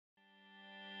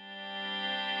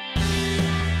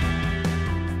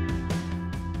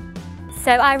So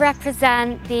I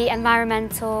represent the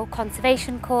environmental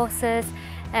conservation courses,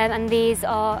 and these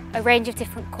are a range of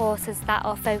different courses that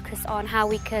are focused on how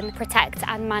we can protect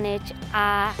and manage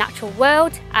our natural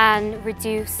world and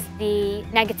reduce the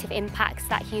negative impacts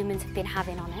that humans have been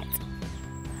having on it.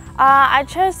 I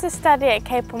chose to study at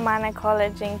Capel Manor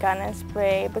College in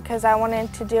Gunnersbury because I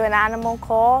wanted to do an animal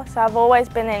course. I've always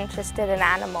been interested in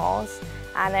animals,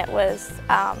 and it was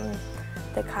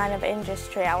the kind of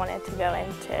industry I wanted to go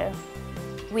into.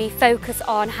 We focus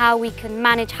on how we can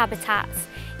manage habitats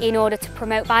in order to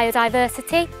promote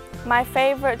biodiversity. My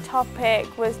favourite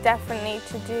topic was definitely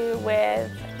to do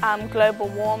with global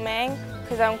warming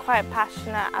because I'm quite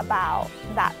passionate about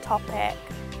that topic.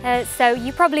 So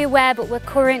you're probably aware, but we're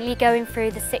currently going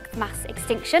through the 6th mass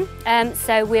extinction.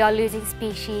 So we are losing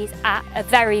species at a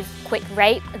very quick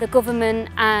rate. The government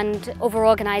and other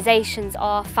organisations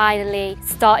are finally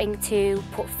starting to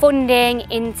put funding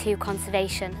into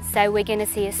conservation. So we're going to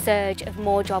see a surge of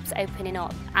more jobs opening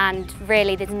up, and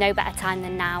really there's no better time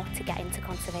than now to get into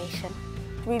conservation.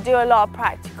 We do a lot of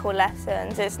practical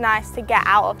lessons. It's nice to get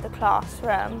out of the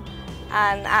classroom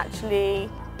and actually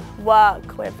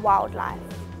work with wildlife.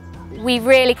 We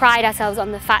really pride ourselves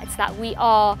on the fact that we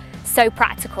are so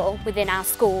practical within our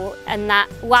school, and that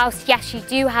whilst yes, you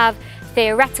do have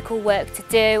theoretical work to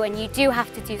do and you do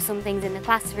have to do some things in the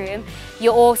classroom,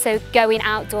 you're also going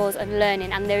outdoors and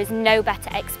learning, and there is no better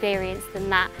experience than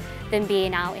that, than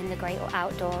being out in the great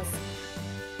outdoors.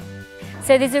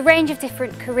 So there's a range of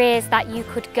different careers that you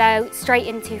could go straight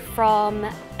into from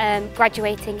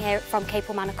graduating here from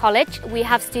Capel Manor College. We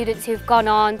have students who've gone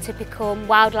on to become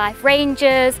wildlife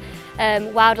rangers,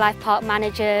 wildlife park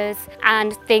managers,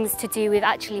 and things to do with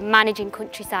actually managing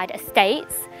countryside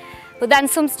estates. But then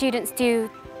some students do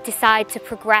decide to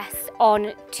progress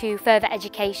on to further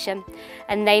education,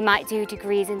 and they might do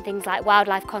degrees in things like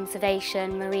wildlife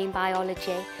conservation, marine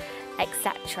biology,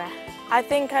 etc. I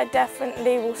think I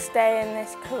definitely will stay in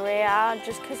this career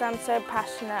just because I'm so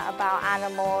passionate about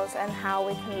animals and how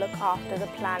we can look after the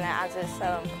planet, as it's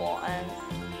so important.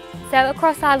 So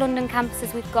across our London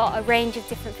campuses we've got a range of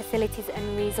different facilities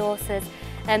and resources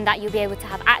that you'll be able to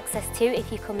have access to if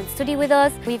you come and study with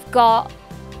us. We've got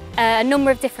a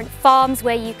number of different farms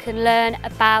where you can learn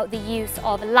about the use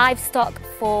of livestock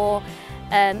for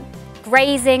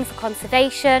grazing, for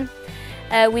conservation.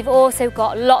 We've also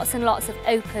got lots and lots of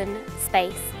open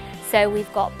space. So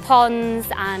we've got ponds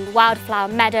and wildflower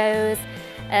meadows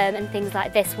and things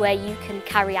like this where you can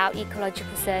carry out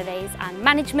ecological surveys and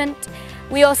management.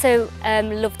 We also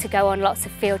love to go on lots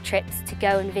of field trips to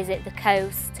go and visit the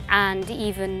coast, and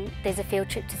even there's a field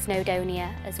trip to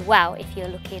Snowdonia as well if you're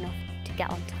lucky enough to get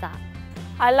onto that.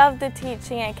 I love the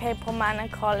teaching at Capel Manor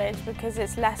College because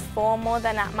it's less formal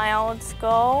than at my old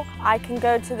school. I can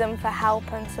go to them for help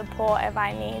and support if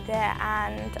I need it,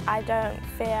 and I don't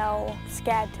feel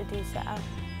scared to do so.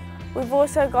 We've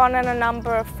also gone on a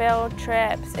number of field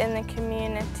trips in the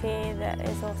community that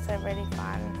is also really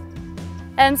fun.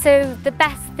 So the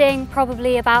best thing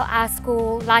probably about our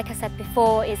school, like I said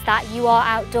before, is that you are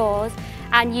outdoors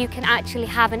and you can actually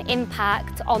have an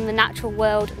impact on the natural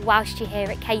world whilst you're here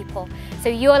at Capel. So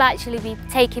you'll actually be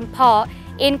taking part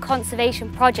in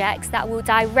conservation projects that will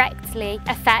directly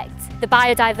affect the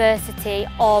biodiversity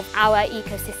of our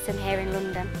ecosystem here in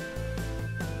London.